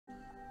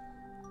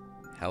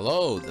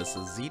Hello, this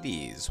is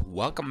Zetes.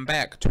 Welcome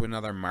back to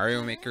another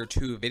Mario Maker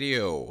 2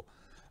 video.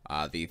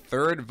 The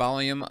third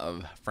volume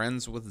of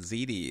Friends with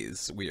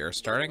Zetes. We are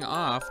starting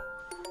off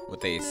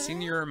with a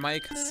Senior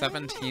Mike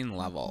 17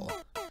 level.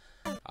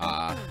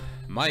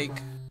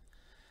 Mike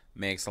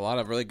makes a lot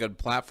of really good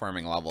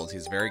platforming levels.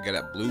 He's very good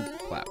at blue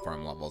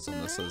platform levels,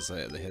 and this is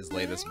his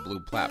latest blue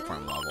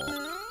platform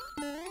level.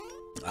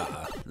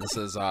 This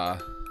is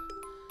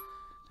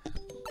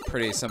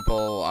pretty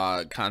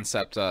simple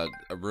concept, a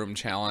room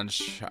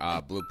challenge,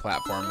 blue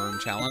platform room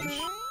challenge.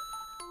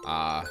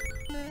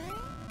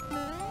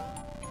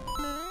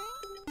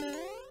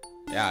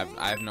 Yeah,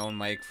 I've known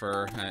Mike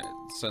for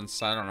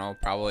since, I don't know,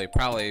 probably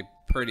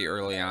pretty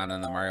early on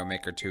in the Mario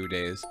Maker 2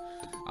 days.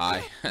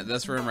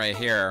 This room right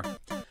here,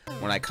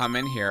 when I come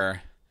in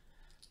here,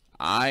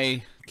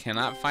 I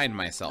cannot find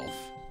myself.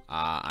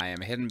 I am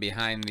hidden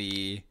behind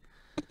the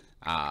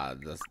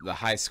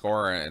high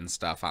score and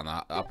stuff on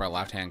the upper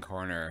left-hand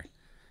corner,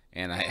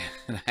 and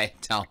I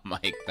tell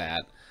Mike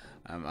that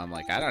I'm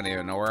like, I don't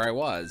even know where I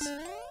was.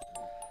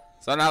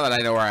 So now that I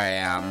know where I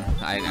am,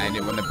 I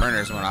knew when the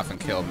burners went off and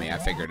killed me, I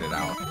figured it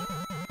out.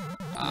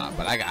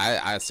 But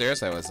I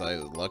seriously was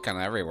like looking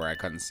everywhere, I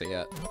couldn't see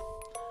it.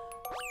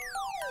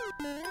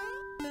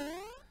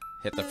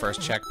 Hit the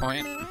first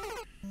checkpoint.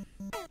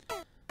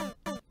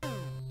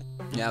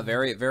 Yeah,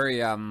 very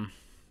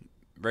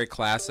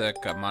classic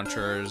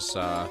munchers,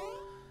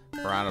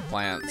 piranha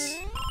plants,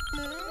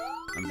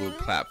 and blue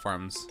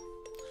platforms.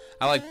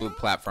 I like blue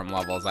platform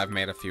levels. I've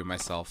made a few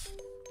myself.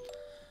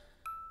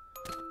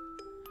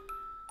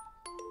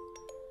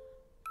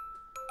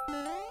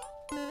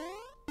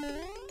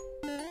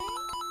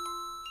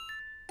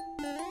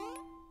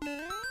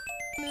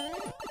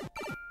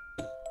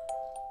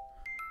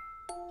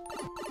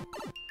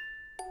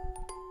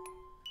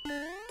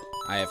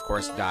 I, of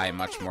course, die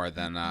much more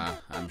than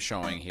I'm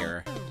showing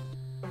here.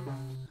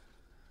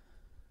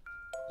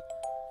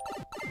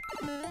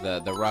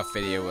 The rough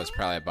video was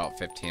probably about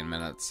 15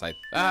 minutes. Maybe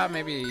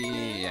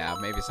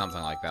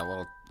something like that.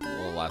 A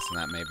little less than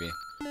that, maybe.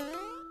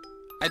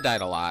 I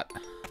died a lot.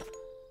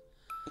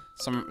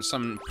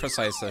 Some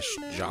precise-ish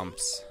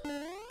jumps.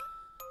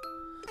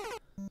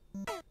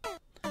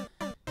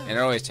 And it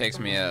always takes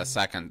me a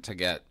second to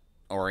get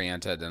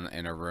oriented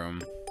in a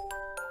room.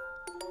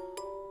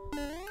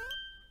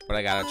 But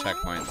I got a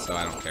checkpoint, so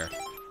I don't care.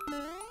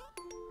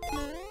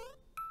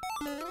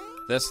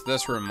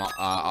 This room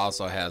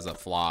also has a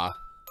flaw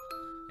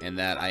in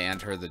that I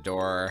enter the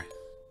door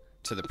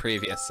to the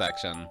previous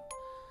section.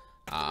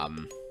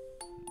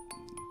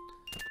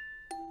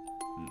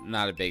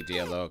 Not a big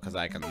deal though, because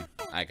I can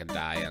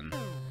die, and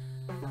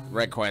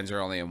red coins are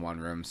only in one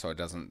room, so it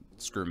doesn't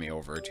screw me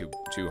over too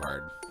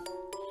hard.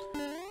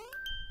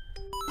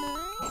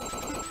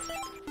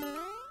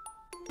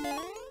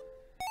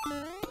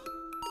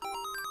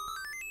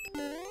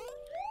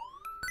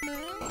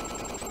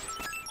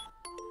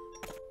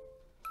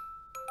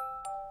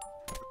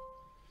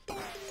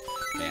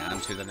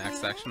 To the next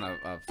section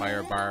of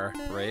Fire Bar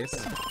Race.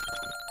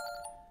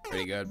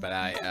 Pretty good, but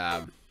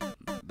that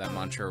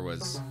muncher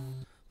was,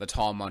 the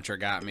tall muncher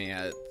got me.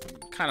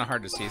 Kind of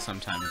hard to see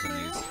sometimes in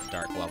these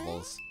dark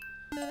levels.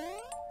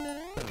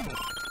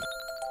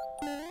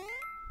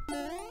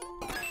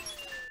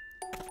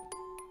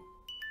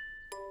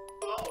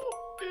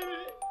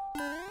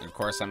 And of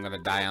course I'm gonna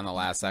die on the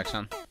last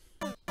section,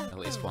 at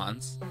least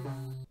once.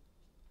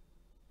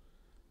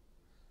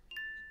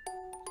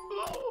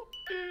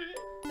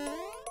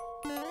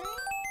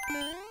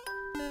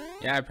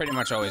 Yeah, I pretty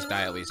much always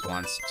die at least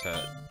once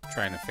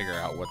trying to figure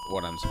out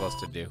what I'm supposed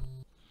to do.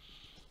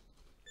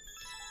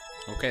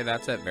 Okay,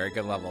 that's it. Very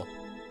good level.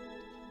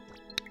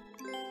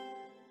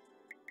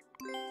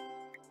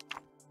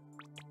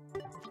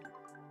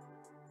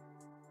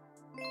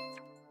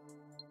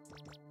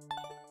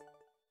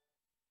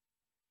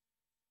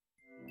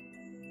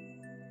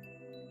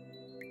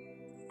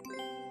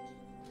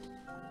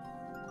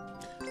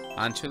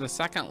 On to the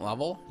second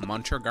level,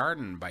 Muncher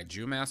Garden by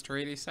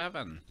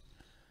Jewmaster87.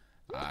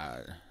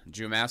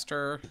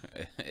 Jewmaster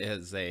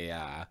is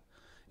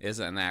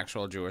an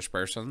actual Jewish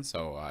person,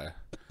 so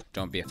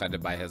don't be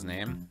offended by his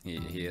name.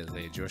 He is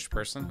a Jewish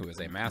person who is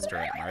a master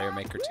at Mario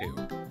Maker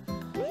 2.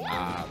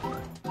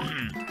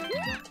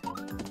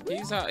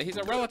 He's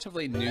a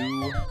relatively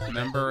new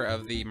member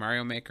of the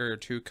Mario Maker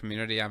 2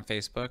 community on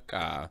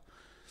Facebook.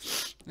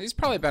 He's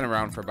probably been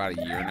around for about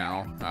a year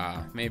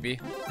now, maybe.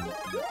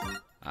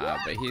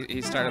 But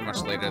he started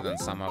much later than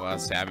some of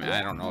us. I mean,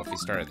 I don't know if he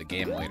started the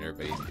game later,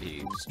 but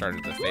he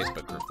started the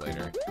Facebook group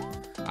later.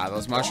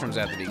 Those mushrooms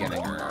at the beginning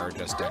are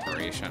just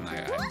decoration.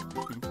 I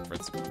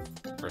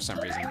for some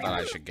reason thought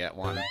I should get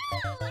one.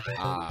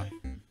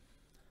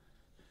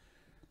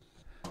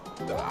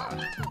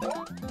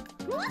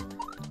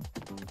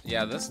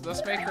 Yeah, this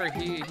maker,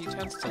 he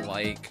tends to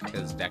like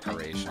his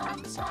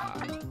decorations.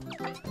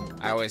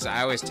 I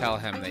always tell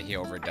him that he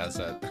overdoes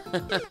it.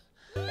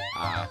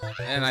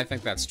 And I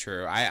think that's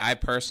true. I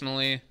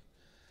personally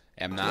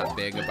am not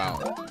big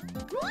about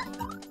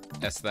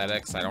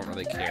aesthetics. I don't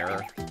really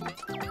care.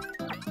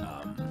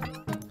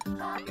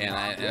 and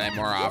I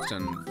more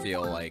often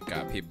feel like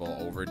people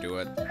overdo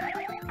it.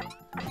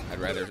 I'd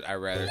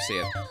rather see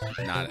it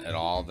not at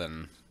all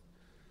than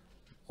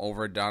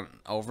overdone.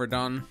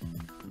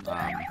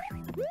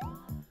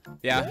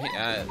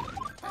 Yeah,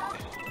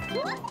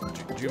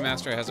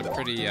 Master has a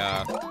pretty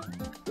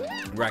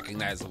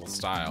recognizable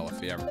style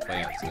if you ever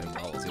play it as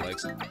well as he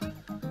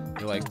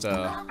likes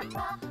to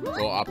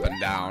go up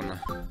and down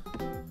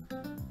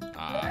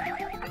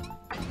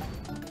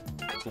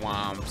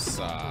swamps,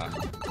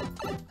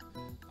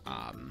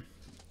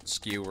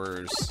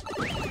 skewers,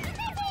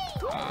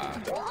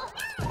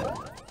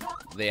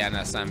 the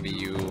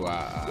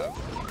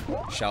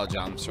NSMVU shell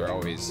jumps are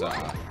always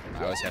I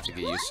always have to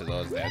get used to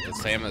those. They're the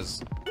same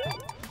as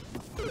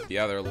the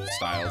other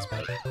styles,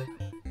 but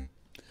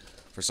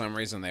for some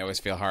reason they always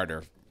feel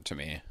harder to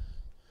me.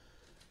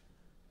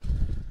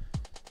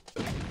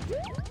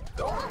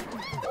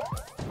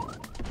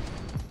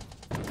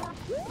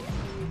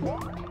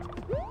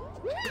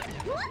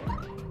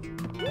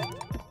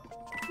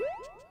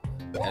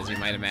 As you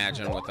might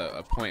imagine, with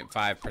a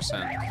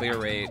 0.5% clear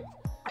rate,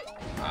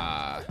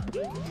 I'm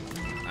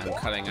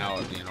cutting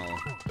out, you know,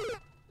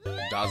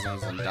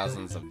 dozens and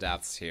dozens of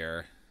deaths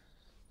here.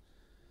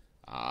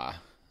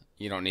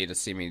 You don't need to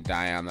see me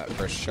die on that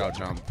first shell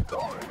jump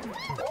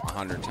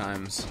 100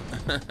 times.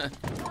 I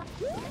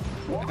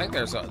think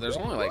there's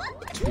only like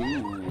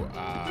 2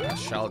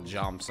 shell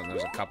jumps, and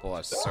there's a couple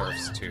of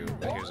surfs too.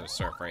 But here's a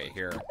surf right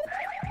here.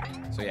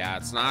 So yeah,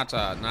 it's not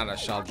a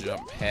shell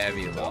jump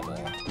heavy level.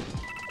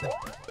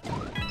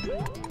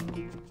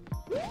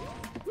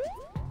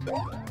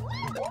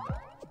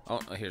 Oh,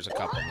 here's a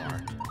couple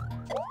more,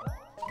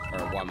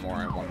 or one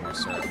more and one more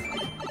surf.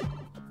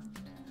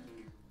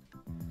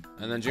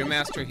 And then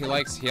Master, he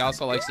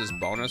also likes his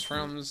bonus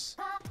rooms.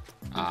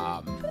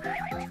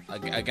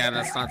 Again,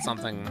 that's not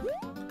something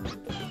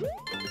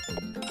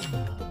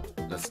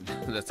that's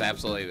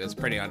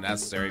pretty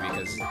unnecessary,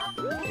 because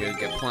you would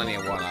get plenty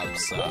of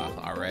 1-ups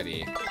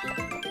already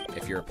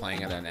if you were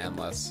playing it in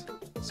endless.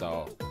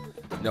 So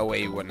no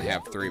way you wouldn't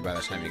have 3 by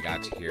the time you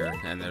got to here.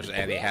 And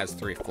he has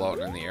 3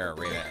 floating in the air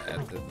right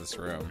at this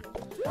room.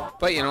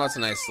 But you know, it's a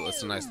nice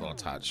little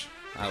touch.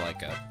 I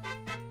like it.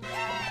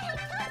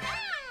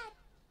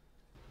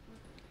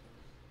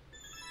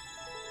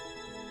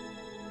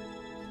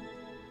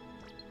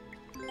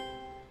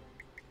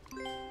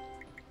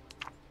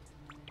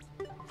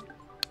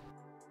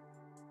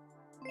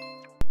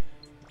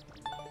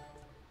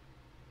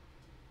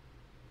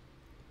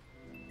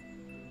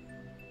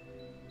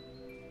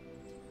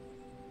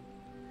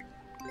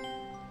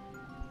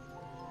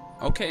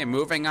 Okay,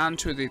 moving on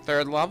to the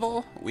 3rd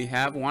level, we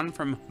have one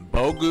from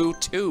Bogu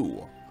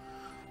 2.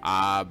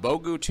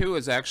 Bogu 2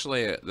 is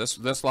actually,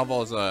 this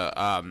level is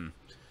a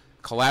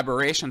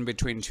collaboration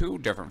between 2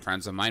 different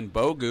friends of mine.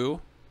 Bogu,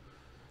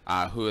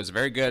 who is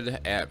very good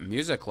at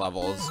music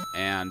levels,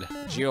 and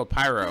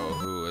GeoPyro,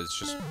 who is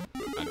just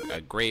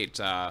a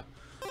great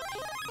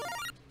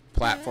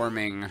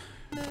platforming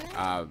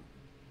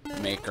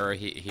maker.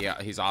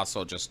 He's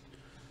also just,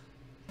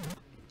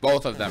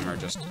 both of them are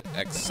just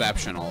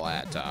exceptional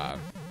at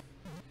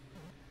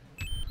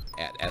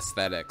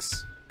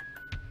aesthetics.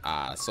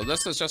 So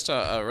this is just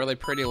a really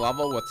pretty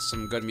level with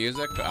some good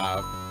music.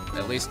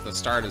 At least the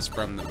start is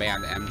from the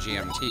band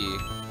MGMT.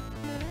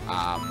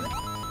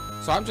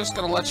 So I'm just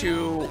gonna let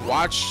you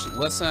watch,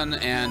 listen,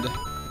 and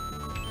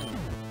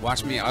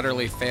watch me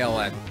utterly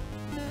fail at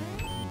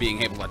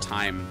being able to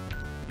time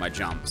my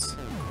jumps.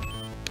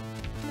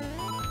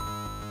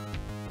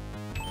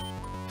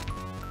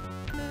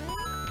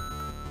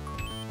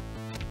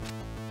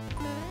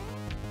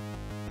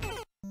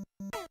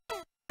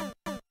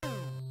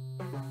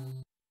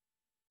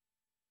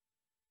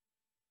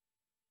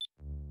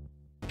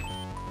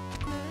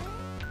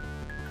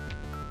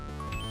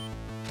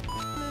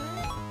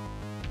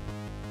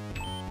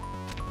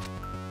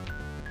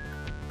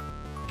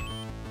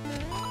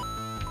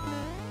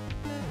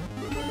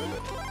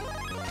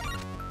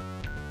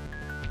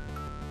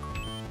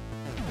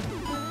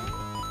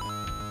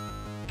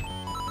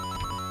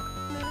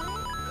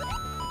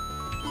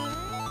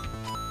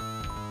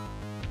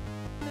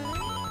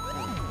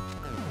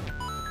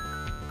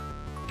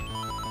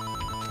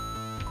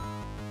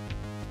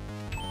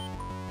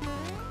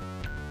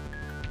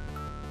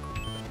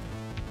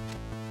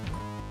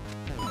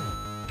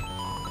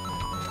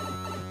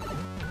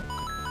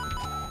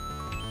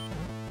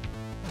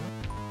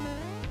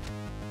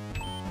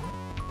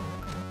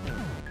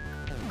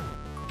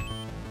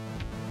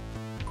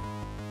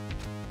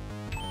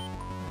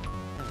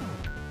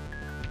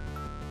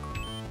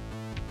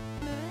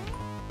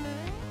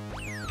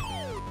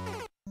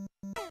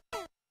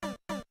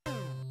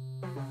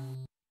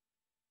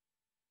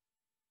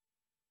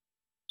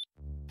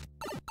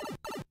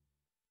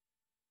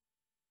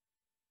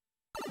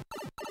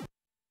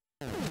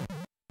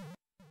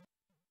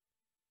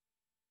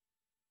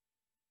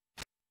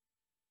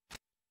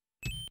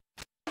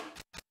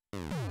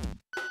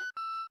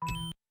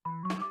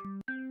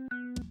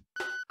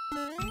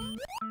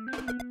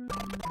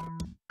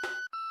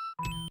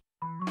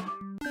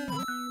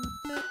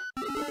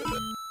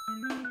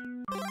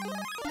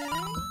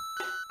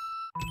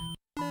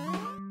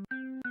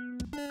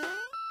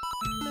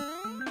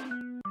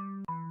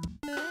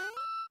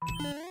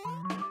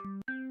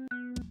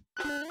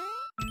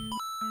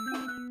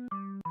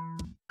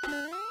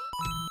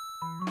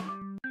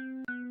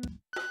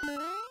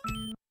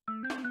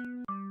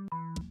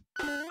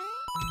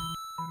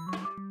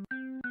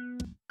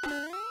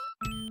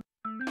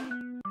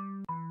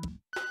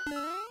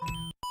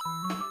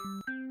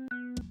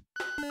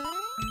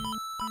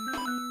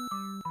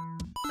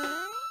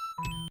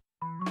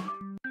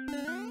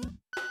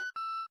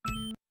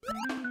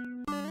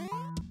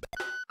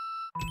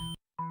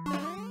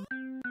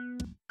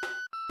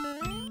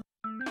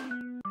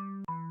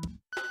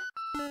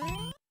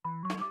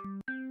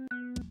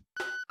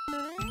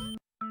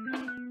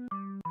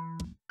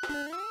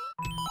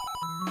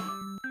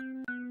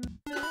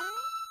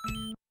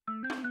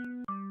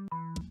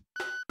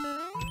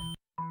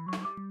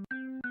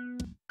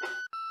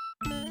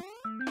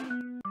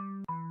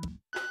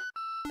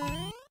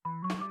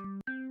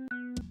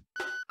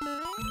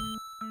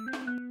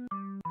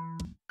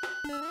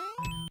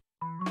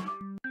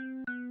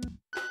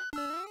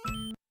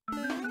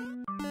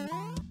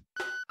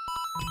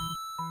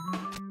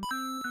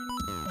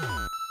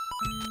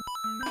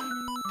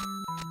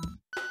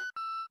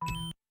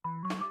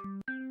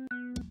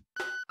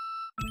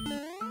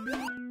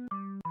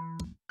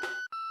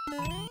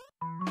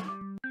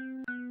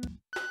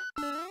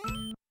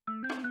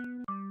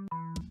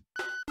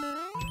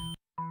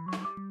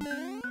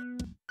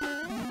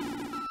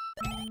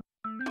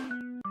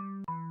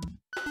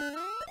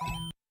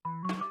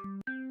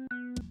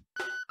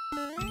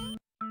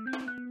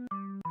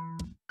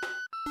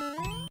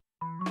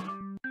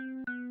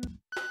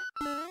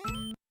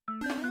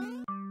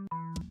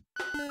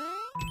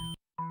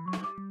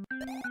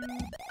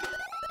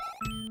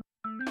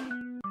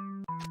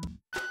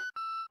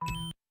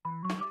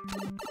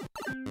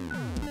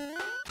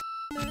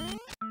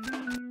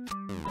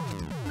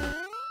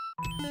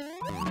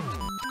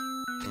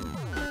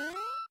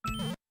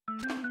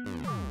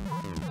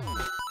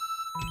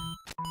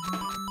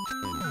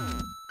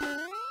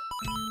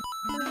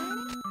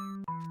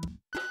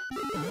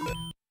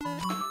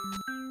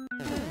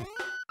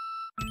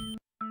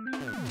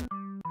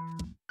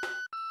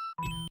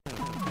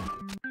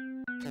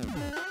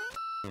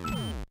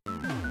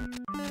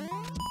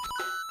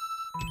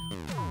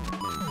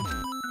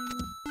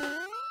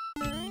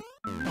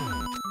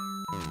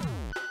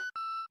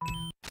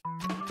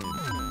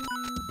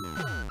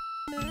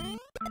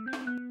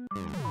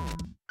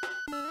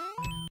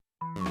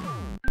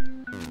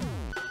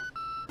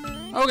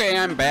 Okay,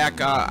 I'm back.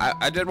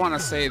 I did want to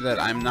say that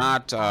I'm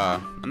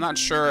not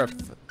sure if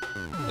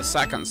the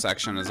second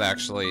section is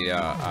actually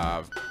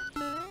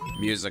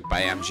music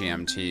by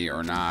MGMT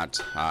or not.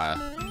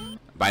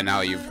 By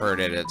now you've heard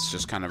it. It's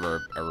just kind of a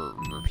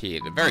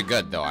repeat. Very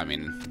good though. I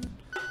mean,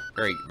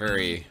 very,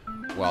 very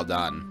well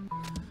done.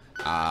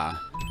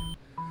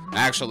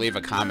 Actually, leave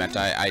a comment.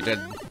 I did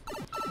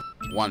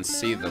once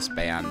see this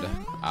band,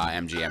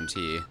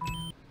 MGMT,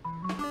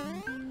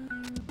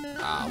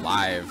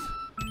 live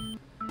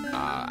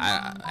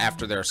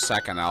after their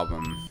second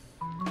album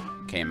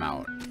came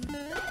out,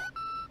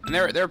 and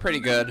they're pretty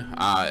good.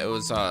 It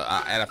was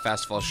at a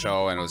festival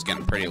show, and it was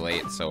getting pretty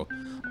late, so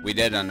we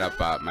did end up,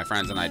 my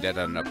friends and I did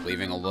end up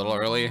leaving a little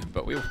early,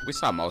 but we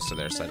saw most of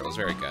their set. It was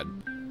very good.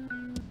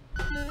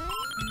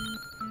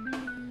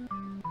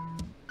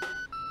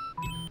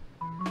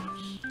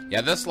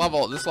 Yeah, this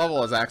level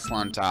is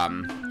excellent.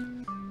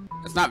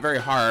 It's not very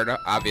hard.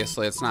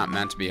 Obviously, it's not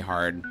meant to be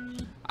hard.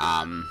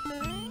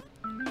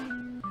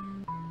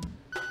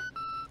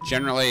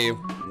 Generally,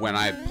 when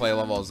I play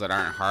levels that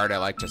aren't hard, I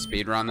like to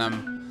speedrun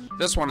them.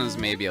 This one is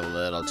maybe a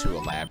little too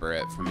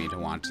elaborate for me to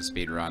want to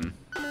speedrun.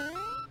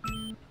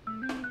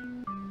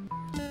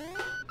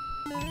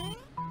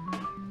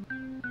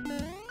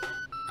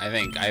 I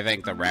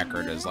think the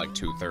record is like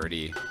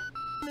 2:30.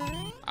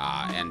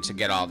 And to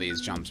get all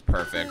these jumps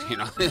perfect, you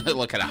know,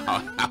 look at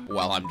how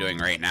well I'm doing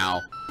right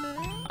now.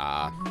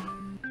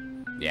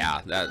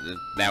 Yeah,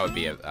 that would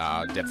be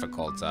a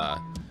difficult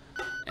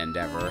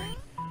endeavor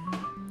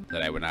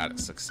that I would not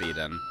succeed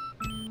in,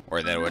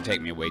 or that it would take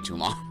me way too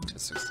long to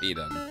succeed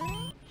in.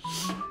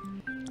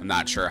 I'm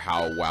not sure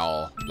how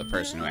well the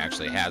person who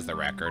actually has the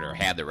record, or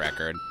had the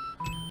record,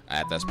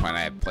 at this point.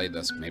 I played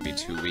this maybe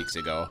 2 weeks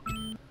ago.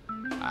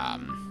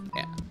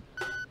 Yeah.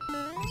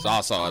 It's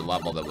also a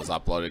level that was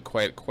uploaded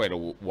quite a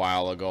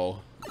while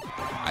ago.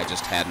 I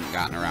just hadn't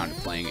gotten around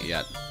to playing it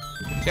yet.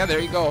 Yeah, there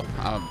you go.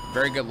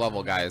 Very good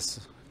level,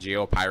 guys.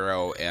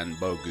 GeoPyro and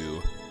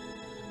Bogu.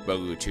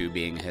 Bogu 2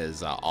 being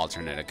his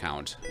alternate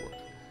account.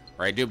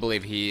 Or I do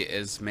believe he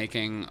is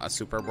making a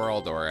Super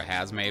World, or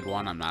has made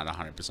one. I'm not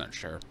 100%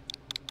 sure.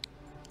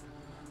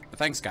 But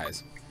thanks,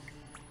 guys.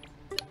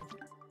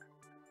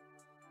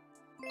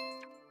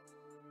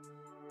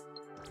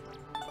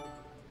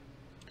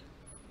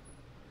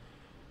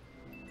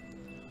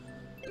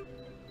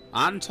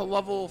 On to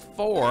level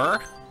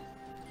 4.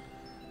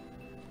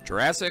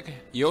 Jurassic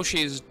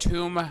Yoshi's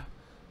Tomb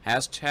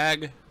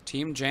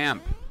 #Team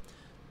Jamp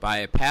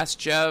by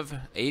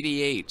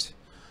Pasjev88.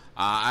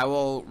 I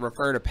will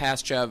refer to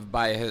Pasjev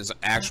by his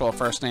actual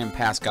first name,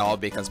 Pascal,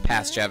 because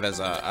Pasjev is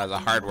a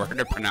hard word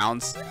to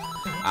pronounce.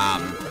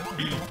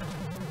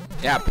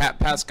 Yeah,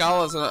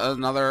 Pascal is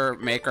another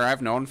maker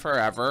I've known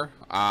forever.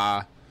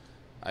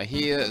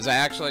 He has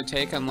actually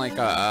taken like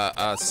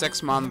a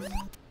 6-month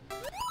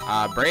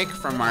break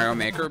from Mario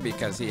Maker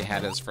because he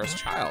had his first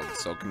child,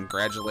 so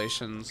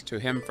congratulations to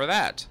him for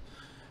that.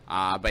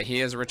 But he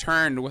has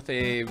returned with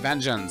a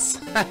vengeance.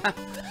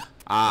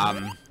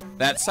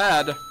 That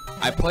said,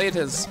 I played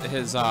his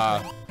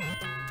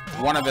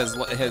one of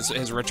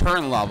his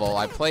return level.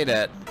 I played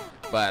it,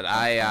 but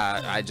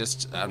I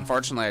just,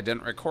 unfortunately, I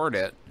didn't record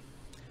it,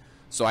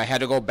 so I had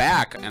to go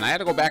back, and I had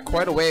to go back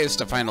quite a ways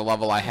to find a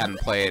level I hadn't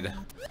played,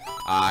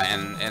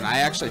 and I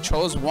actually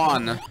chose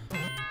one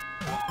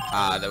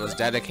that was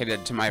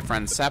dedicated to my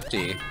friend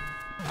Zetes,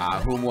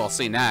 whom we'll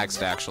see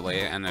next,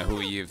 actually, and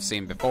who you've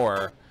seen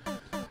before.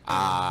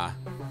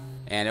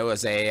 And it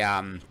was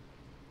a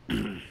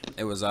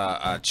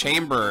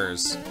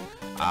chambers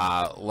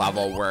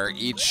level where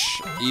each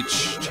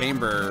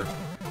chamber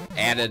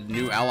added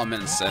new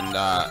elements, and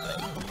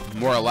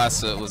more or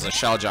less it was a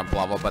shell jump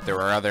level, but there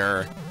were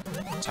other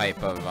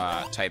types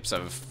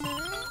of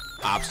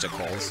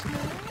obstacles.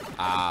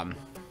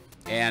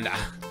 And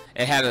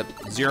it had a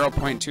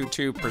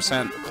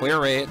 0.22% clear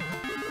rate,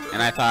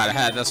 and I thought,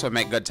 hey, this would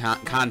make good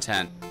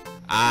content.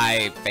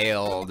 I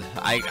failed.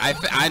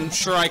 I'm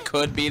sure I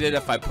could beat it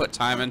if I put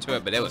time into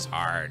it, but it was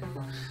hard.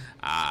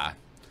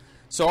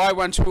 So I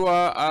went to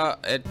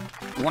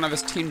one of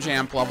his Team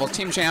Jamp levels.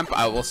 Team Jamp,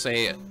 I will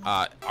say,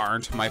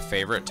 aren't my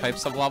favorite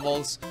types of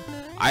levels.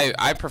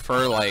 I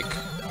prefer like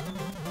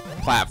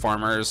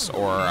platformers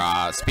or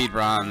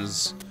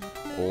speedruns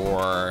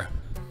or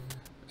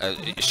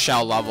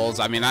shell levels.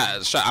 I mean,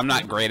 I'm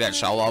not great at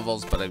shell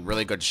levels, but a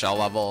really good shell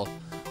level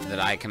that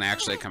I can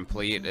actually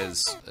complete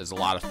is a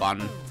lot of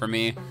fun for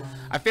me.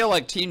 I feel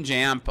like Team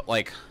Jamp,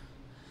 like,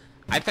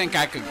 I think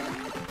I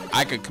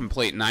could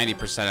complete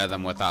 90% of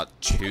them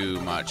without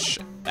too much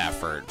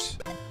effort.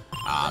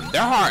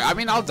 They're hard. I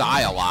mean, I'll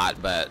die a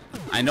lot, but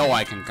I know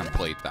I can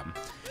complete them.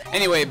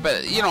 Anyway,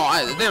 but, you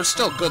know, they're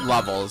still good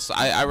levels.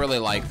 I really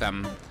like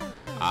them.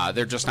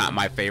 They're just not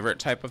my favorite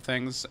type of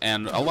things,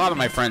 and a lot of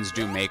my friends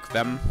do make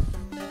them.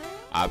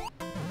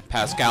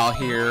 Pascal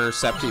here,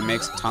 Zetes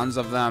makes tons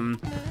of them.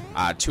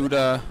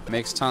 Tuda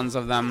makes tons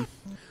of them.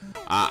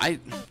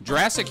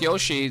 Jurassic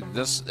Yoshi.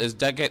 This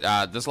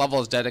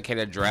level is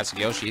dedicated to Jurassic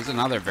Yoshi. He's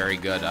another very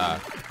good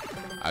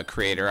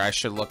creator. I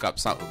should look up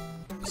some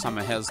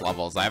of his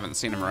levels. I haven't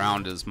seen him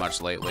around as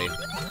much lately.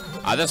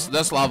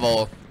 This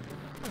level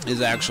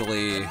is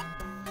actually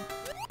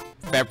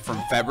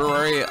from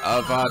February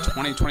of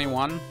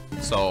 2021.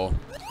 So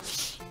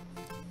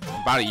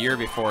about a year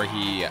before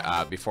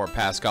before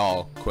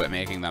Pascal quit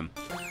making them.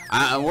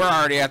 We're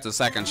already at the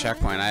second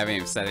checkpoint. I haven't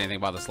even said anything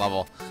about this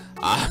level.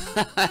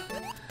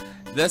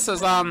 This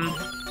is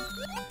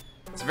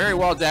it's a very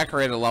well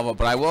decorated level,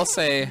 but I will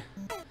say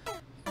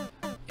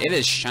it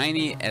is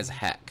shiny as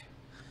heck.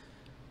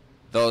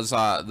 Those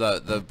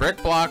the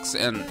brick blocks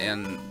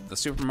in the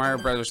Super Mario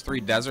Bros.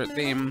 3 desert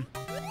theme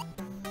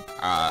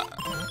are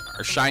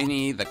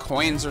shiny. The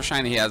coins are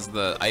shiny. He has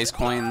the ice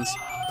coins,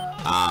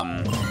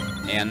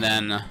 and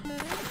then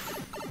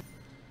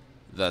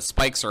the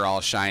spikes are all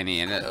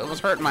shiny, and it was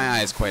hurting my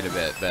eyes quite a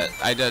bit, but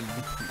I did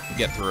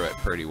get through it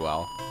pretty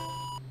well.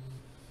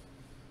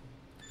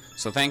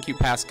 So thank you,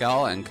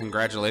 Pascal, and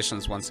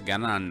congratulations once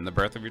again on the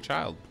birth of your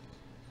child.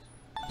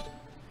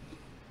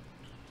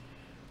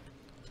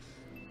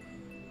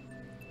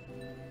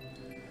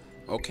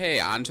 Okay,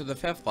 on to the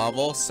 5th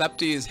level,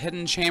 Zetes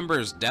Hidden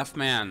Chambers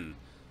Deafman.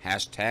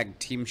 Hashtag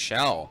Team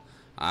Shell.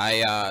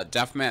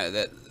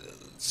 Zetes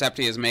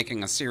is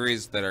making a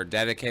series that are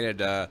dedicated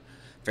to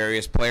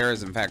various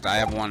players. In fact, I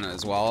have one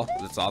as well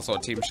that's also a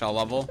Team Shell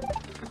level.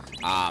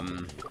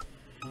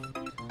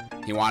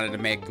 He wanted to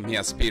make me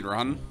a speed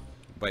run,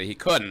 but he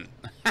couldn't.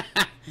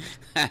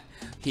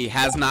 He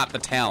has not the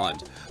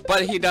talent,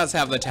 but he does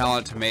have the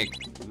talent to make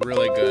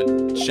really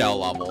good shell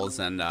levels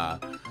and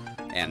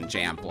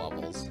Jamp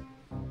levels.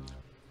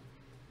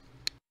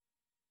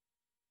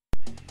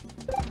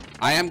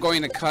 I am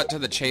going to cut to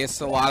the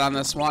chase a lot on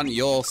this one.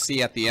 You'll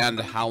see at the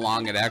end how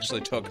long it actually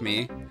took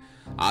me.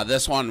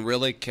 This one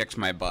really kicked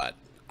my butt,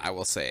 I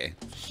will say.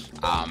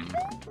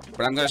 But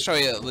I'm going to show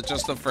you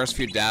just the first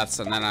few deaths,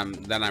 and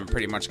then I'm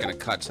pretty much going to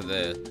cut to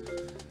the.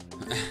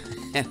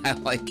 And I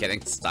like getting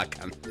stuck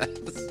on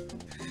this.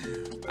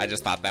 I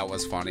just thought that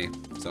was funny.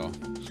 So,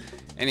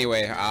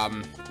 anyway,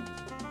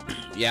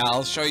 yeah,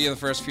 I'll show you the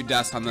first few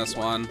deaths on this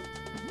one.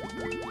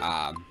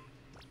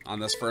 On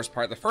this first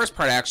part, the first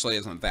part actually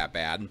isn't that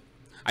bad.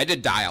 I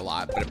did die a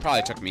lot, but it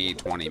probably took me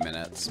 20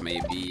 minutes,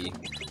 maybe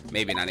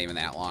not even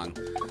that long.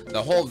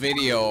 The whole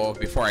video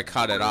before I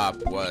cut it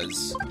up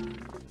was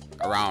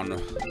around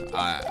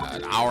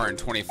an hour and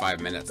 25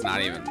 minutes.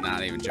 Not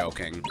even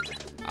joking.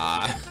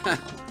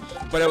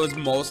 But it was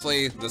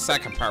mostly the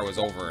second part was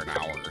over an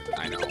hour.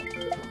 I know.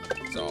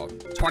 So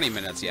 20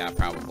 minutes, yeah,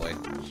 probably.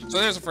 So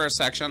there's the first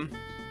section.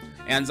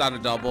 Ends on a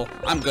double.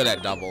 I'm good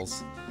at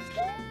doubles.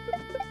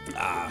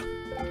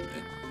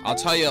 I'll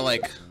tell you,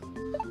 like,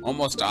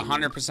 almost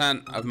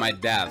 100% of my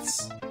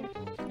deaths.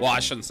 Well,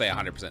 I shouldn't say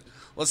 100%.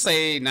 Let's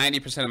say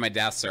 90% of my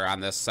deaths are on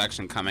this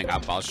section coming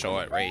up. I'll show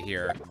it right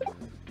here.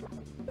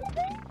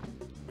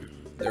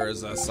 There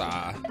is this,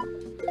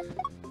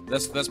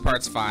 this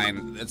part's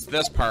fine. It's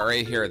this part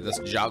right here, this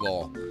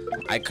juggle.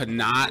 I could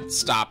not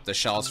stop the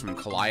shells from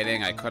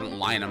colliding. I couldn't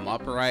line them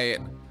up right.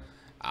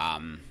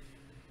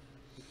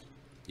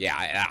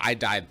 Yeah, I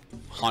died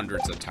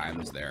hundreds of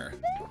times there.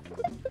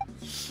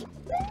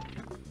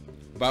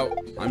 But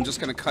I'm just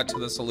gonna cut to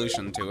the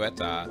solution to it,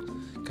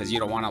 because you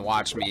don't want to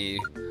watch me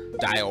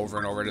die over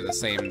and over to the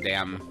same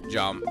damn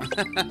jump.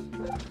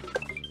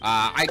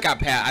 I got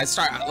past. I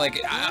start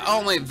like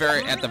only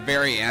at the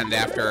very end,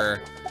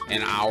 after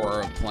an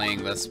hour of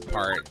playing this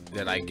part,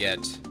 did I get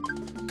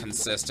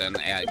consistent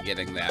at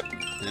getting that,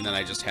 and then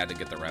I just had to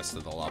get the rest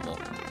of the level.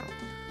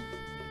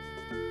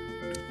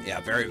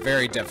 Yeah,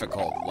 very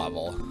difficult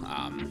level.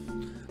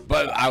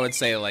 But I would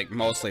say, like,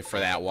 mostly for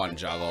that one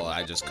juggle,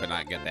 I just could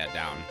not get that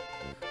down.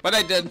 But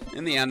I did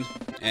in the end,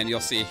 and you'll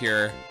see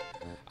here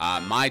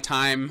my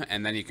time,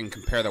 and then you can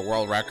compare the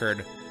world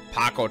record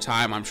Paco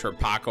time. I'm sure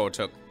Paco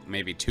took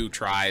maybe 2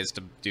 tries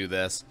to do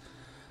this.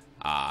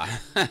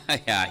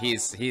 Yeah,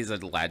 he's a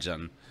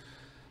legend.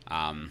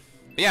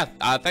 Yeah,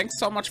 thanks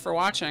so much for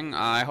watching.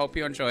 I hope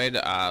you enjoyed.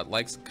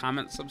 Like,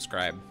 comment,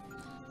 subscribe.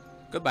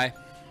 Goodbye.